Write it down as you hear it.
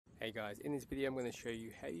Hey guys, in this video I'm going to show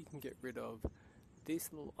you how you can get rid of this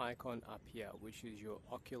little icon up here, which is your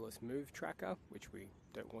Oculus Move tracker, which we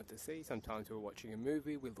don't want to see. Sometimes we're watching a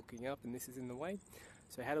movie, we're looking up and this is in the way.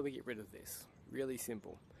 So how do we get rid of this? Really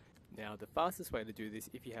simple. Now the fastest way to do this,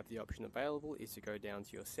 if you have the option available, is to go down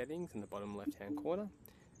to your settings in the bottom left hand corner.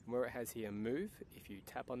 And where it has here Move, if you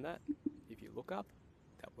tap on that, if you look up,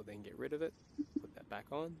 that will then get rid of it. Put that back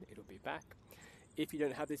on, it'll be back. If you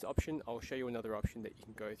don't have this option, I'll show you another option that you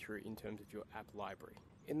can go through in terms of your app library.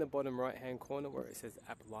 In the bottom right hand corner where it says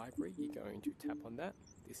app library, you're going to tap on that.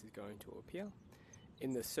 This is going to appear.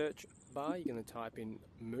 In the search bar, you're going to type in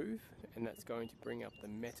Move, and that's going to bring up the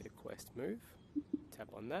Meta Quest Move. Tap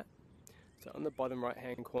on that. So on the bottom right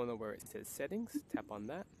hand corner where it says settings, tap on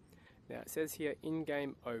that. Now it says here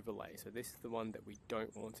in-game overlay, so this is the one that we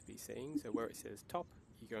don't want to be seeing. So where it says top,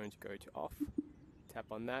 you're going to go to off, tap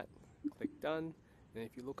on that, click done, and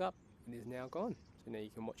if you look up, it is now gone. So now you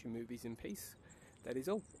can watch your movies in peace. That is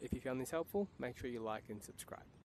all. If you found this helpful, make sure you like and subscribe.